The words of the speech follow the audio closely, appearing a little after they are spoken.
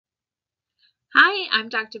Hi, I'm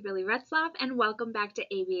Dr. Billy Retzlaff, and welcome back to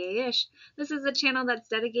ABA-ish. This is a channel that's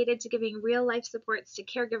dedicated to giving real-life supports to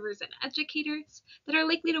caregivers and educators that are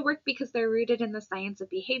likely to work because they're rooted in the science of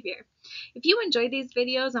behavior. If you enjoy these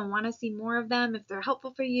videos and want to see more of them, if they're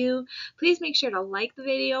helpful for you, please make sure to like the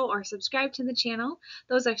video or subscribe to the channel.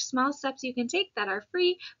 Those are small steps you can take that are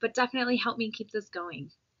free, but definitely help me keep this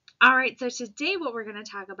going. All right, so today what we're going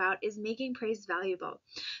to talk about is making praise valuable.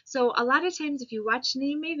 So a lot of times if you watch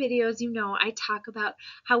any of my videos, you know I talk about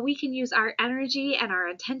how we can use our energy and our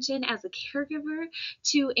attention as a caregiver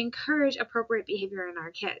to encourage appropriate behavior in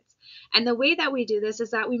our kids. And the way that we do this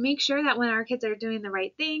is that we make sure that when our kids are doing the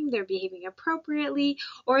right thing, they're behaving appropriately,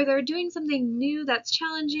 or they're doing something new that's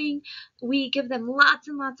challenging, we give them lots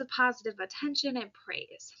and lots of positive attention and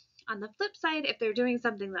praise. On the flip side, if they're doing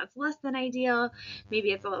something that's less than ideal,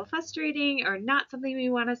 maybe it's a little frustrating or not something we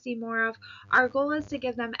want to see more of, our goal is to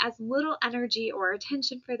give them as little energy or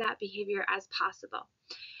attention for that behavior as possible.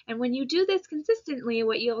 And when you do this consistently,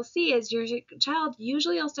 what you'll see is your child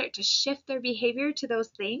usually will start to shift their behavior to those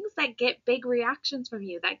things that get big reactions from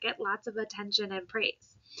you, that get lots of attention and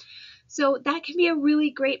praise. So that can be a really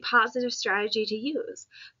great positive strategy to use.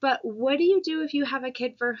 But what do you do if you have a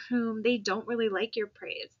kid for whom they don't really like your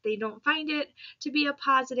praise? They don't find it to be a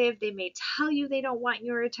positive. They may tell you they don't want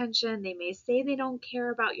your attention. They may say they don't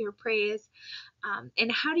care about your praise.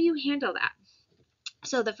 And how do you handle that?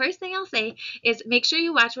 So the first thing I'll say is make sure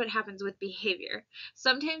you watch what happens with behavior.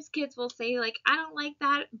 Sometimes kids will say like, I don't like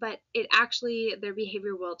that, but their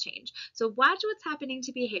behavior will change. So watch what's happening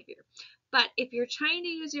to behavior. But if you're trying to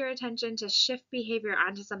use your attention to shift behavior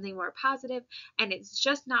onto something more positive and it's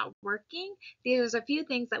just not working, there's a few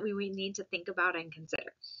things that we need to think about and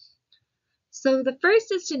consider. So the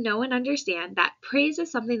first is to know and understand that praise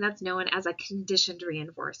is something that's known as a conditioned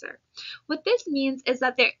reinforcer. What this means is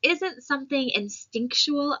that there isn't something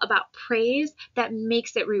instinctual about praise that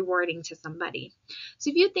makes it rewarding to somebody. So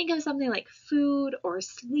if you think of something like food or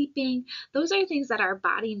sleeping, those are things that our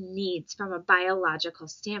body needs from a biological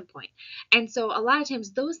standpoint. And so a lot of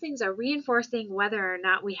times those things are reinforcing whether or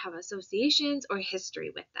not we have associations or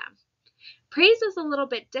history with them. Praise is a little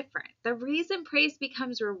bit different. The reason praise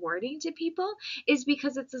becomes rewarding to people is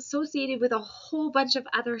because it's associated with a whole bunch of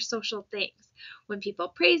other social things. When people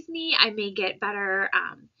praise me, I may get better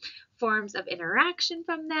forms of interaction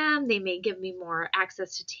from them. They may give me more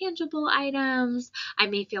access to tangible items. I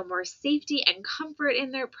may feel more safety and comfort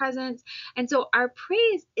in their presence. And so our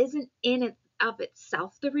praise isn't in it of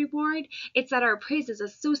itself the reward. It's that our praise is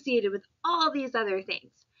associated with all these other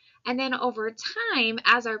things. And then over time,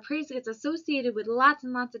 as our praise gets associated with lots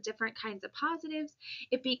and lots of different kinds of positives,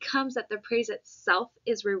 it becomes that the praise itself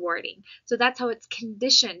is rewarding. So that's how it's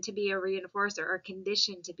conditioned to be a reinforcer or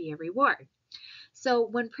conditioned to be a reward. So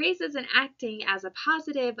when praise isn't acting as a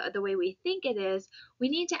positive the way we think it is, we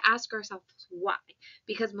need to ask ourselves why.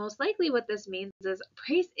 Because most likely what this means is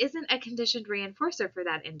praise isn't a conditioned reinforcer for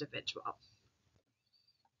that individual.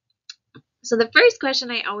 So the first question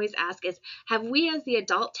I always ask is, have we as the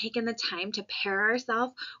adult taken the time to pair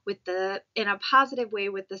ourselves in a positive way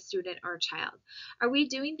with the student or child? Are we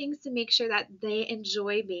doing things to make sure that they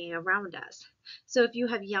enjoy being around us? So if you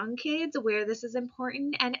have young kids where this is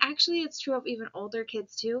important, and actually it's true of even older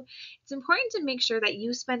kids too, it's important to make sure that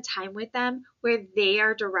you spend time with them where they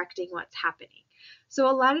are directing what's happening. So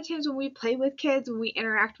a lot of times when we play with kids, when we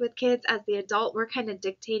interact with kids as the adult, we're kind of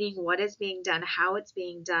dictating what is being done, how it's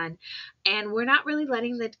being done, and we're not really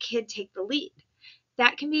letting the kid take the lead.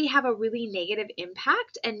 That can have a really negative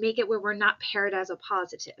impact and make it where we're not paired as a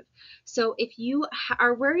positive. So if you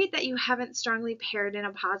are worried that you haven't strongly paired in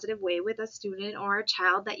a positive way with a student or a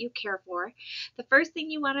child that you care for, the first thing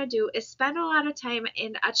you want to do is spend a lot of time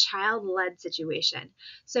in a child-led situation.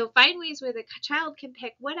 So find ways where the child can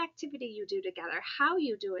pick what activity you do together, how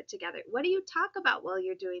you do it together, what do you talk about while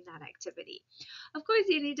you're doing that activity. Of course,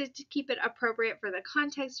 you need to keep it appropriate for the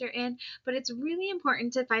context you're in, but it's really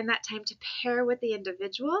important to find that time to pair with the individual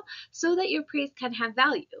so that your praise can have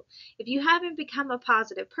value. If you haven't become a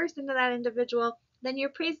positive person to that individual, then your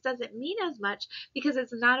praise doesn't mean as much because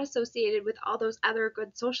it's not associated with all those other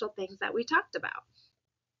good social things that we talked about.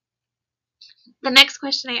 The next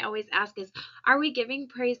question I always ask is, are we giving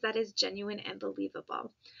praise that is genuine and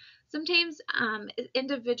believable? Sometimes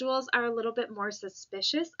individuals are a little bit more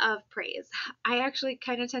suspicious of praise. I actually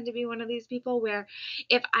kind of tend to be one of these people where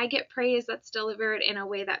if I get praise that's delivered in a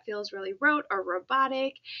way that feels really rote or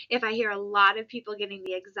robotic, if I hear a lot of people getting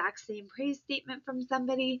the exact same praise statement from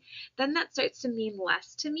somebody, then that starts to mean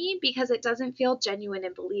less to me because it doesn't feel genuine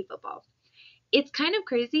and believable. it's kind of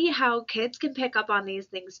crazy how kids can pick up on these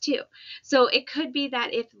things too. So it could be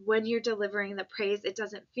that if when you're delivering the praise, it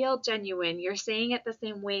doesn't feel genuine, you're saying it the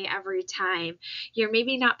same way every time, you're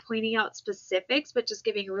maybe not pointing out specifics, but just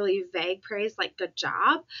giving really vague praise like good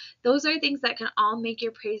job. Those are things that can all make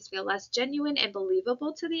your praise feel less genuine and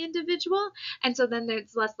believable to the individual. And so then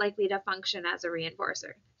it's less likely to function as a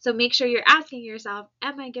reinforcer. So make sure you're asking yourself,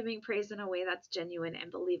 am I giving praise in a way that's genuine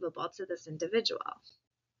and believable to this individual?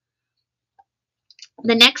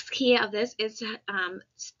 The next key of this is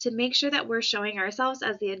to make sure that we're showing ourselves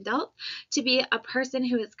as the adult to be a person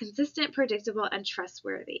who is consistent, predictable, and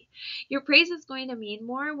trustworthy. Your praise is going to mean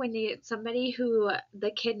more when you're somebody who the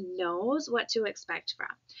kid knows what to expect from.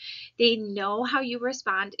 They know how you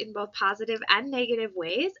respond in both positive and negative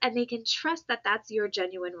ways, and they can trust that that's your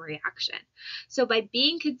genuine reaction. So by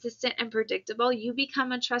being consistent and predictable, you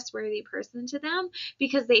become a trustworthy person to them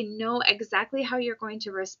because they know exactly how you're going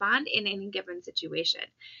to respond in any given situation.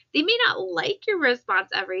 They may not like your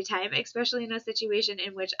response every time, especially in a situation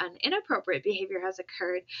in which an inappropriate behavior has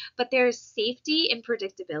occurred, but there's safety in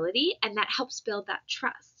predictability, and that helps build that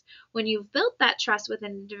trust. When you've built that trust with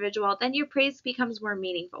an individual, then your praise becomes more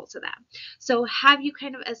meaningful to them. So have you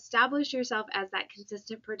kind of established yourself as that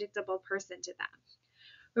consistent, predictable person to them?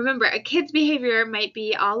 Remember, a kid's behavior might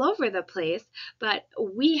be all over the place, but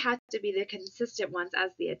we have to be the consistent ones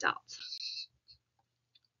as the adults.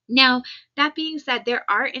 Now, that being said, there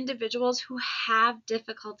are individuals who have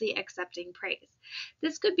difficulty accepting praise.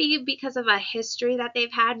 This could be because of a history that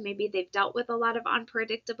they've had. Maybe they've dealt with a lot of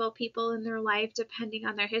unpredictable people in their life, depending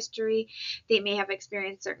on their history. They may have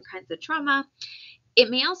experienced certain kinds of trauma. It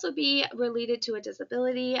may also be related to a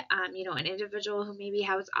disability. An individual who maybe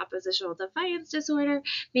has oppositional defiance disorder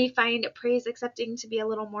may find praise accepting to be a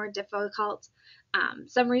little more difficult.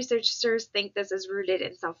 Some researchers think this is rooted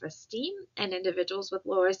in self-esteem, and individuals with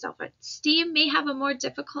lower self-esteem may have a more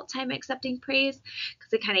difficult time accepting praise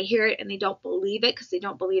because they kind of hear it and they don't believe it because they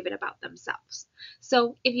don't believe it about themselves.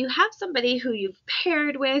 So if you have somebody who you've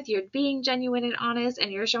paired with, you're being genuine and honest,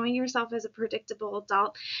 and you're showing yourself as a predictable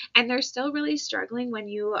adult, and they're still really struggling when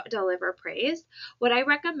you deliver praise, what I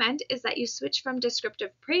recommend is that you switch from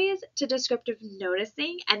descriptive praise to descriptive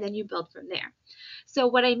noticing, and then you build from there. So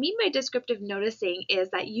what I mean by descriptive noticing is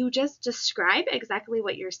that you just describe exactly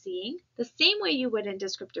what you're seeing, the same way you would in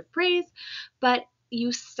descriptive praise, but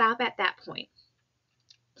you stop at that point.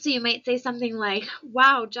 So you might say something like,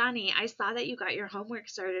 wow, Johnny, I saw that you got your homework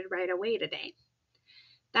started right away today.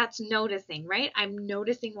 That's noticing, right? I'm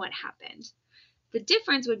noticing what happened. The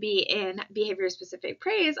difference would be in behavior-specific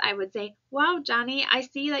praise. I would say, wow, Johnny, I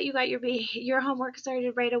see that you got your homework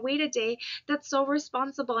started right away today. That's so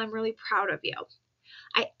responsible. I'm really proud of you.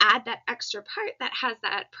 I add that extra part that has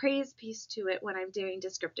that praise piece to it when I'm doing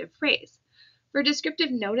descriptive praise. For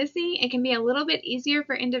descriptive noticing, it can be a little bit easier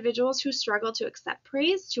for individuals who struggle to accept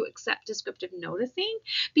praise to accept descriptive noticing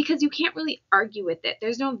because you can't really argue with it.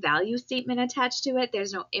 There's no value statement attached to it.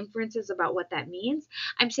 There's no inferences about what that means.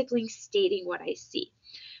 I'm simply stating what I see.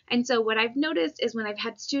 And so what I've noticed is when I've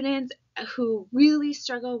had students who really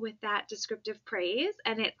struggle with that descriptive praise,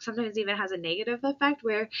 and it sometimes even has a negative effect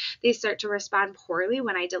where they start to respond poorly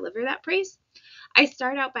when I deliver that praise, I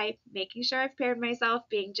start out by making sure I've paired myself,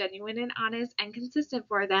 being genuine and honest and consistent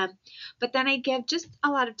for them, but then I give just a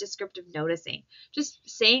lot of descriptive noticing, just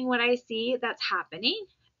saying what I see that's happening.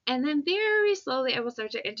 And then very slowly, I will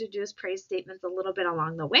start to introduce praise statements a little bit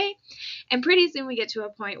along the way. And pretty soon we get to a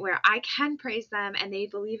point where I can praise them and they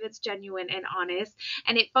believe it's genuine and honest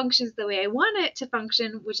and it functions the way I want it to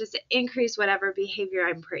function, which is to increase whatever behavior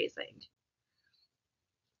I'm praising.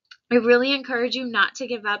 I really encourage you not to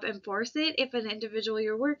give up and force it if an individual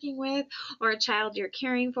you're working with or a child you're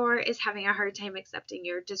caring for is having a hard time accepting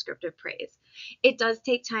your descriptive praise. It does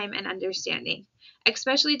take time and understanding.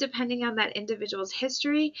 Especially depending on that individual's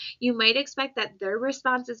history, you might expect that their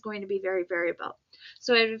response is going to be very variable.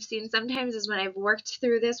 So what I've seen sometimes is when I've worked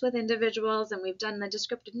through this with individuals and we've done the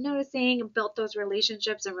descriptive noticing and built those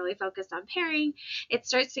relationships and really focused on pairing, it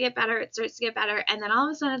starts to get better, and then all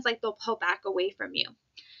of a sudden it's like they'll pull back away from you.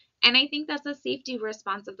 And I think that's a safety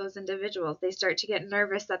response of those individuals. They start to get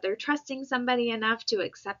nervous that they're trusting somebody enough to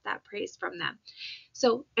accept that praise from them.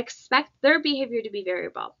 So expect their behavior to be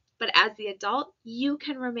variable. But as the adult, you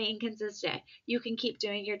can remain consistent. You can keep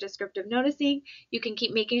doing your descriptive noticing. You can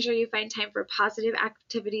keep making sure you find time for positive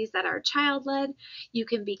activities that are child-led. You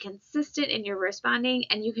can be consistent in your responding,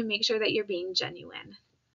 and you can make sure that you're being genuine.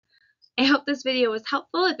 I hope this video was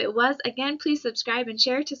helpful. If it was, again, please subscribe and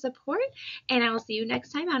share to support, and I will see you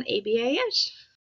next time on ABA-ish.